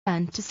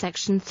turn to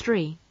Section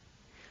 3.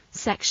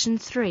 Section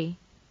 3.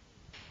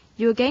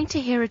 You are going to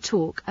hear a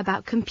talk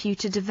about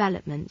computer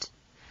development.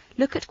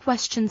 Look at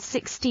questions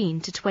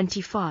 16 to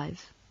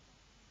 25.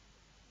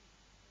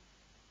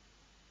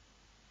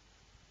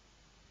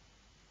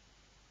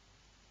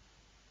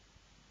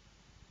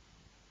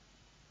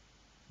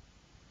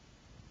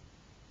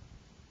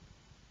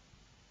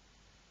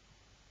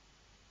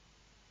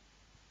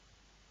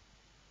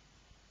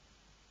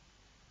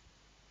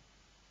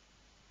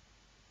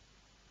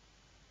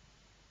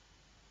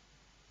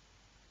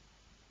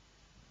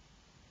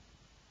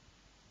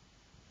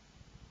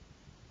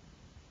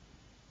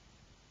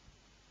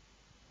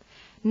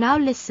 Now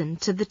listen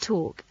to the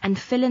talk and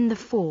fill in the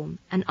form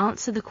and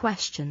answer the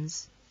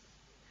questions.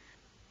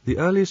 The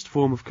earliest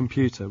form of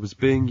computer was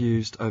being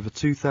used over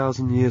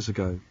 2,000 years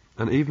ago,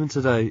 and even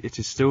today it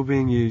is still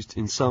being used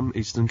in some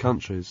Eastern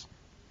countries.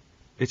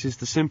 It is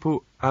the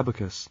simple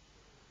abacus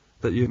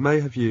that you may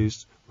have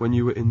used when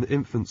you were in the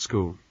infant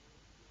school.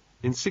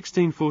 In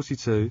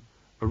 1642,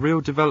 a real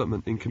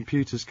development in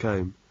computers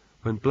came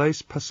when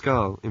Blaise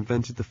Pascal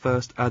invented the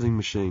first adding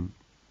machine.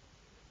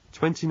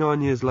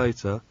 29 years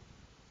later,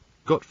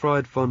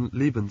 Gottfried von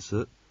Leibniz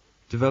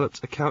developed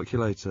a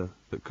calculator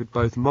that could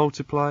both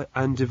multiply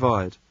and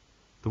divide,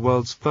 the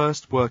world's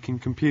first working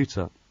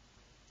computer.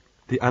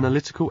 The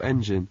analytical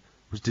engine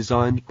was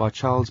designed by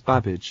Charles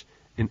Babbage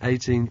in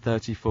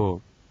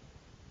 1834.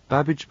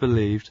 Babbage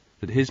believed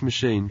that his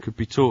machine could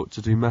be taught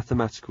to do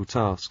mathematical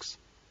tasks.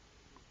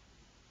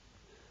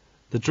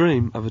 The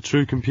dream of a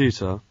true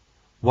computer,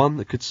 one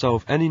that could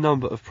solve any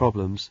number of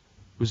problems,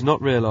 was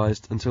not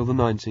realized until the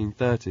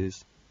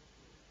 1930s.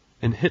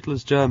 In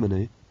Hitler's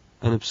Germany,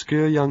 an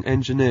obscure young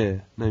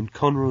engineer named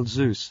Konrad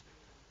Zuse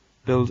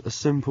built a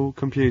simple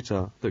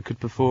computer that could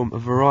perform a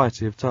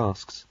variety of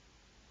tasks.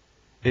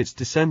 Its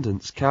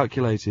descendants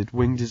calculated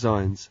wing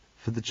designs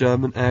for the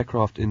German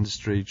aircraft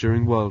industry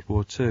during World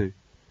War II.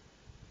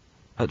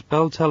 At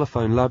Bell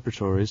Telephone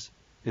Laboratories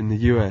in the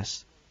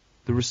US,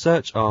 the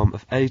research arm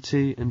of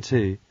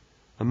AT&T,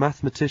 a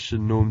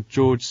mathematician named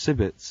George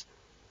Sibitz,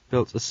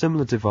 built a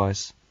similar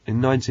device in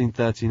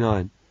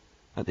 1939.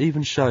 And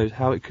even showed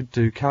how it could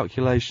do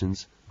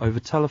calculations over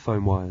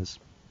telephone wires.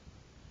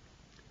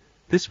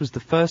 This was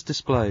the first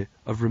display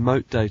of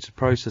remote data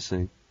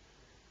processing.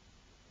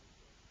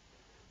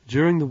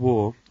 During the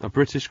war, a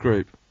British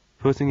group,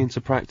 putting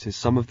into practice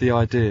some of the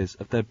ideas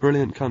of their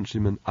brilliant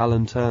countryman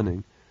Alan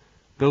Turing,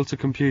 built a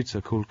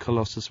computer called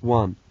Colossus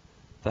I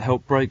that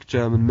helped break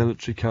German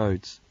military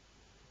codes.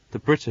 The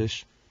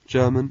British,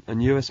 German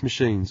and US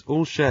machines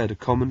all shared a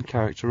common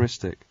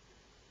characteristic.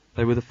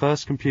 They were the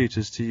first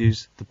computers to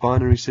use the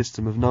binary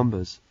system of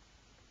numbers,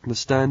 the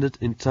standard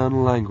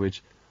internal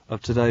language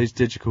of today's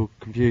digital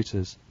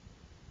computers.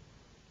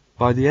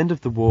 By the end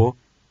of the war,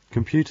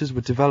 computers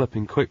were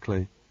developing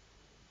quickly.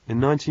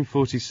 In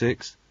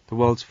 1946, the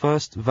world's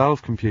first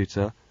valve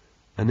computer,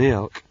 an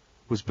IELTS,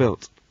 was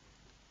built.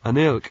 An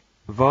IELTS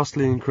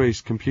vastly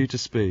increased computer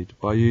speed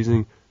by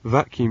using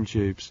vacuum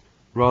tubes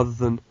rather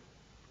than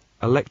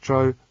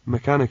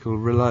electromechanical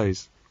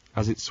relays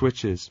as its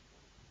switches.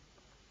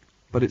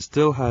 But it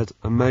still had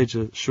a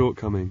major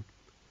shortcoming.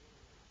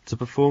 To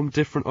perform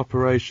different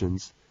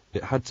operations,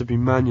 it had to be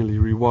manually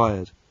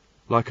rewired,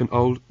 like an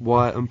old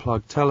wire and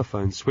plug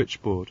telephone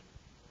switchboard,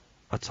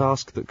 a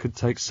task that could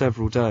take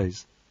several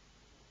days.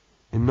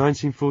 In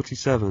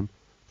 1947,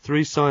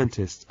 3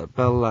 scientists at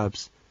Bell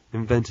Labs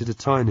invented a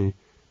tiny,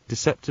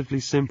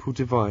 deceptively simple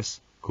device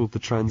called the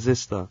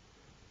transistor,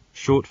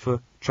 short for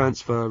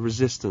transfer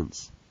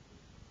resistance.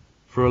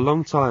 For a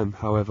long time,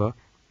 however,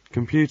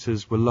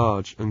 computers were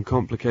large and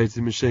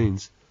complicated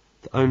machines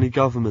that only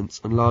governments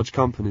and large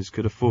companies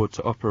could afford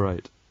to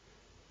operate.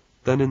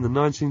 Then in the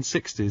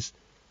 1960s,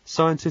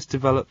 scientists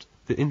developed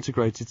the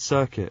integrated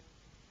circuit.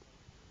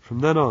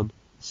 From then on,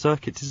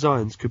 circuit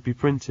designs could be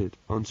printed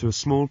onto a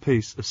small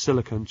piece of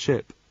silicon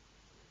chip.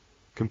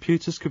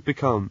 Computers could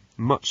become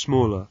much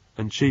smaller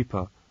and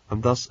cheaper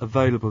and thus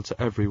available to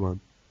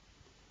everyone.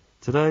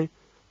 Today,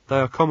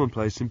 they are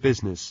commonplace in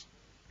business,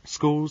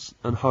 schools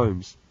and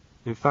homes.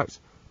 In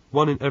fact,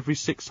 1 in every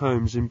 6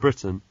 homes in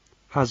Britain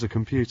has a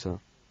computer.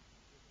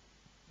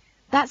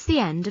 That's the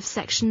end of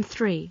Section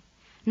 3.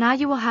 Now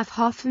you will have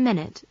half a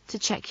minute to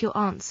check your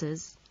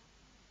answers.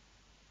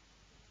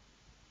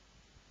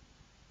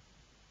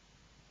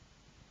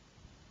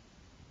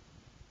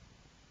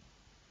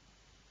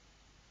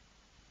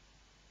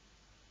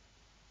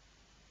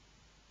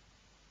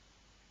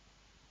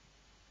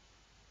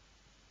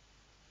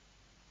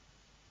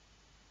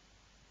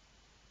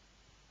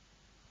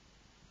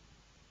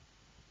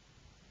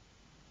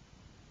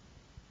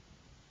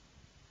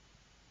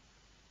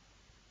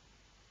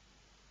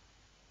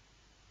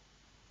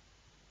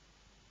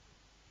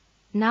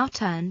 Now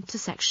turn to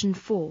Section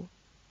 4.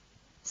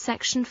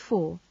 Section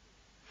 4.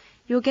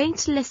 You're going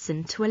to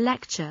listen to a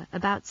lecture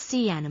about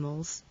sea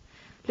animals.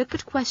 Look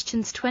at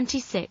questions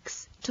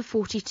 26 to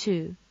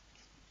 42.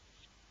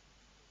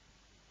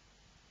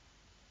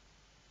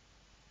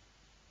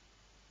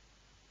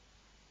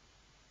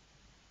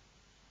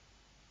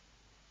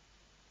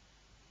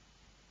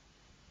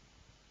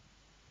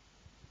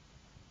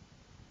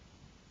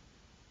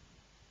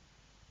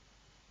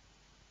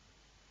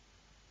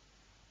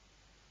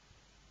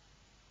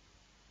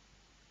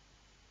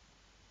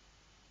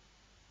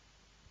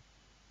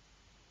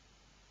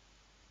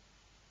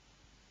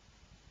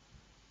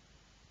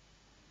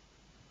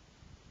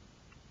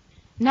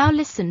 Now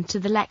listen to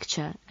the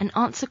lecture and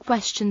answer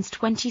questions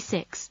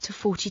 26 to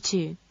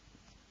 42.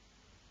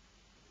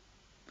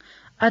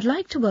 I'd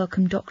like to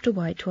welcome Dr.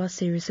 White to our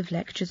series of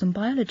lectures on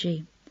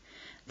biology.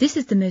 This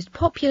is the most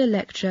popular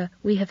lecture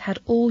we have had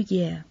all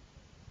year.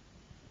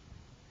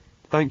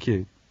 Thank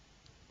you.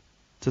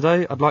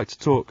 Today I'd like to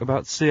talk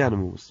about sea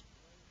animals.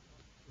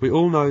 We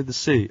all know the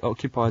sea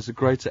occupies a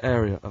greater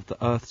area of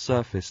the Earth's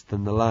surface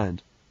than the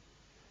land.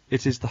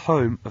 It is the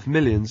home of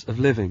millions of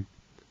living.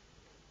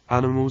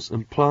 Animals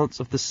and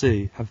plants of the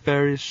sea have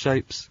various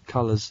shapes,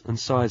 colours and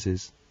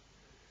sizes.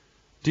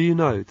 Do you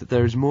know that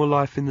there is more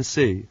life in the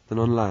sea than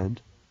on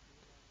land?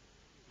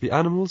 The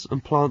animals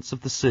and plants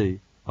of the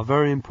sea are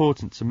very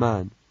important to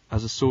man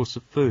as a source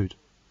of food.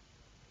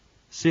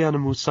 Sea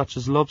animals such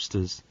as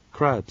lobsters,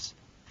 crabs,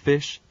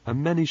 fish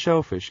and many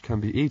shellfish can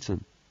be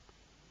eaten.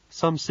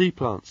 Some sea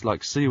plants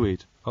like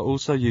seaweed are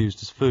also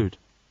used as food.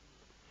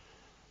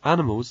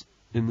 Animals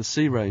in the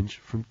sea range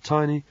from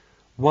tiny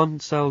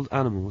one-celled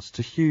animals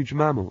to huge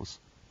mammals.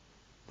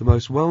 The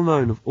most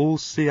well-known of all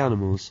sea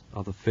animals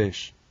are the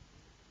fish.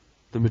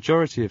 The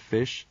majority of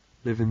fish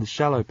live in the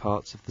shallow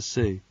parts of the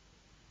sea.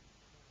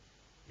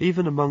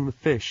 Even among the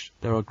fish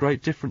there are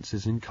great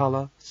differences in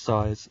colour,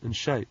 size and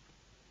shape.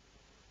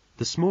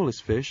 The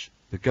smallest fish,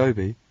 the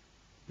goby,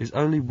 is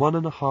only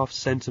 1.5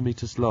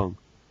 centimetres long,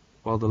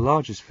 while the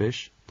largest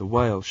fish, the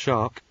whale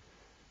shark,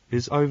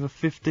 is over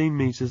 15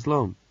 metres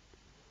long.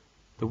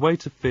 The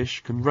weight of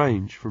fish can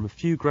range from a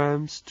few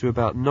grams to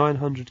about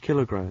 900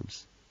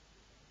 kilograms.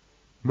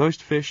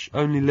 Most fish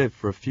only live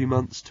for a few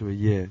months to a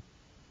year.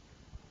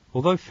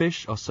 Although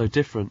fish are so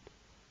different,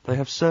 they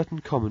have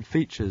certain common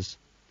features.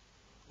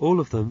 All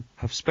of them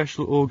have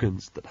special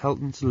organs that help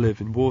them to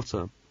live in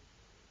water.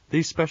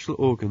 These special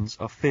organs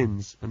are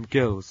fins and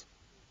gills.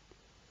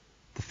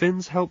 The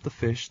fins help the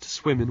fish to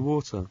swim in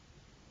water.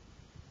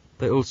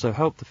 They also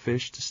help the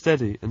fish to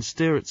steady and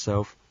steer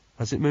itself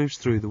as it moves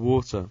through the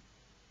water.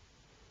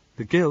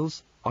 The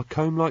gills are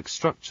comb-like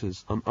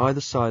structures on either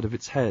side of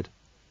its head.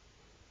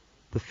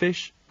 The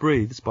fish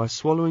breathes by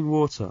swallowing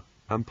water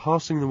and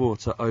passing the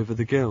water over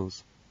the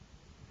gills.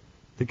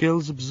 The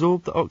gills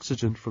absorb the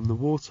oxygen from the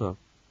water.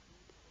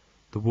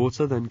 The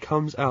water then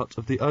comes out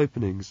of the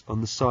openings on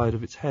the side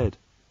of its head.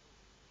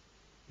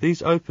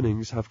 These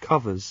openings have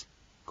covers,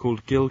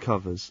 called gill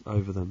covers,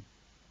 over them.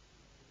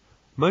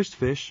 Most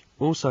fish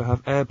also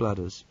have air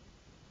bladders.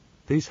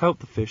 These help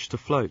the fish to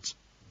float.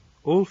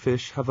 All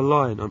fish have a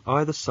line on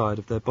either side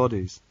of their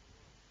bodies.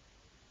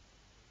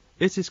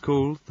 It is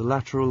called the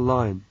lateral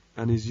line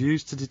and is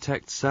used to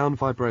detect sound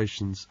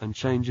vibrations and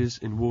changes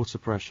in water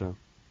pressure.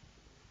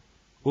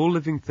 All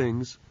living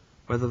things,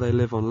 whether they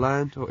live on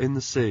land or in the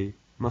sea,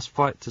 must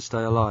fight to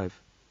stay alive,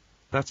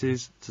 that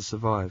is, to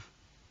survive.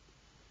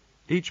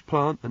 Each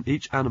plant and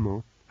each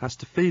animal has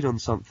to feed on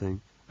something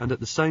and at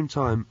the same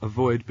time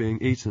avoid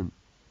being eaten.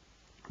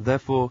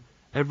 Therefore,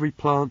 every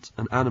plant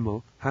and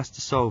animal has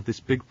to solve this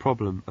big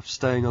problem of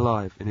staying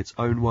alive in its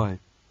own way.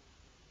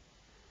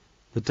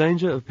 The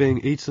danger of being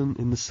eaten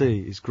in the sea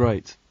is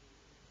great.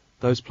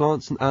 Those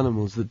plants and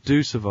animals that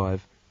do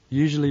survive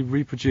usually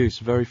reproduce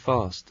very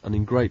fast and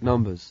in great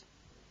numbers.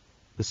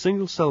 The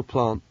single-cell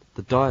plant,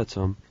 the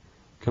diatom,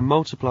 can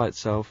multiply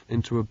itself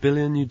into 1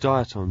 billion new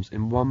diatoms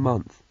in 1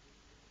 month.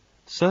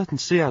 Certain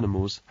sea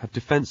animals have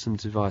defensive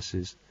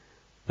devices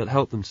that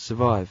help them to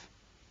survive.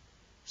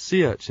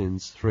 Sea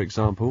urchins, for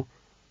example,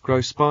 grow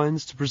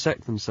spines to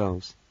protect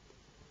themselves.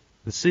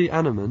 The sea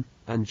anemone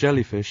and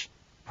jellyfish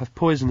have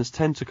poisonous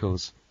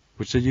tentacles,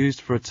 which are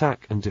used for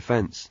attack and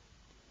defense.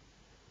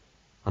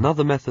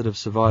 Another method of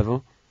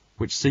survival,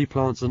 which sea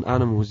plants and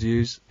animals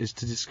use, is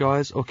to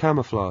disguise or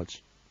camouflage.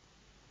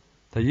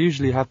 They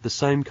usually have the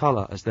same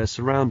colour as their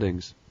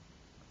surroundings.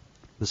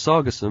 The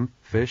sargassum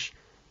fish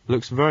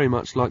looks very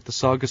much like the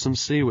sargassum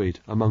seaweed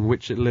among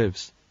which it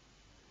lives.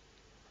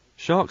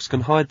 Sharks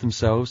can hide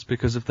themselves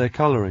because of their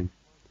colouring.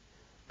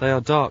 They are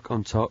dark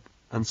on top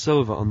and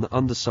silver on the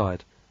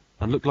underside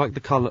and look like the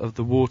colour of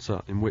the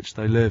water in which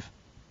they live.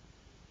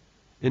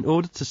 In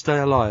order to stay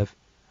alive,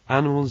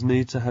 animals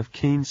need to have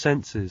keen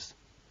senses.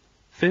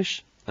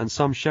 Fish and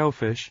some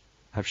shellfish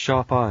have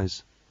sharp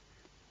eyes.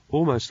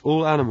 Almost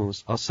all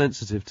animals are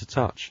sensitive to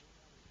touch.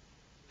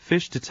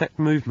 Fish detect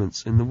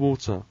movements in the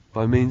water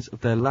by means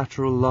of their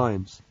lateral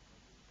lines.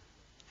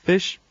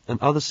 Fish and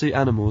other sea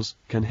animals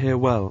can hear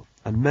well,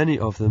 and many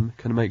of them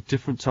can make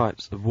different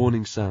types of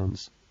warning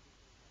sounds.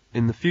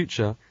 In the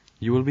future,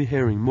 you will be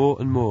hearing more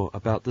and more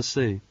about the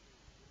sea.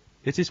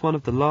 It is one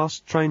of the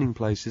last training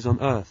places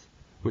on Earth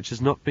which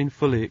has not been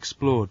fully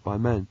explored by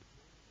men.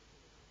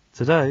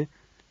 Today,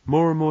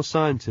 more and more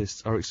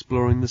scientists are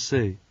exploring the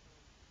sea.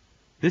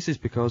 This is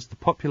because the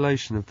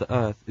population of the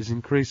Earth is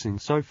increasing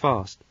so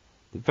fast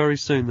that very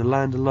soon the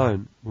land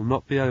alone will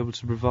not be able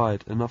to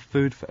provide enough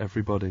food for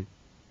everybody.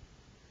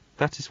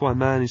 That is why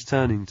man is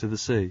turning to the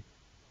sea.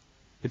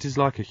 It is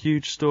like a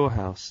huge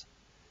storehouse.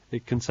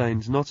 It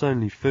contains not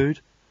only food,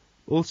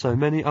 also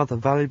many other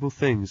valuable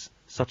things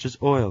such as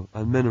oil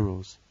and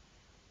minerals.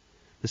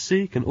 The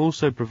sea can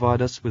also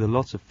provide us with a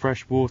lot of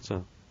fresh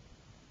water.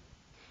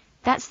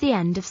 That's the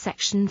end of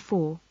section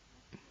 4.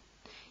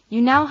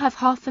 You now have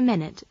half a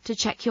minute to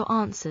check your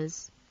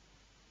answers.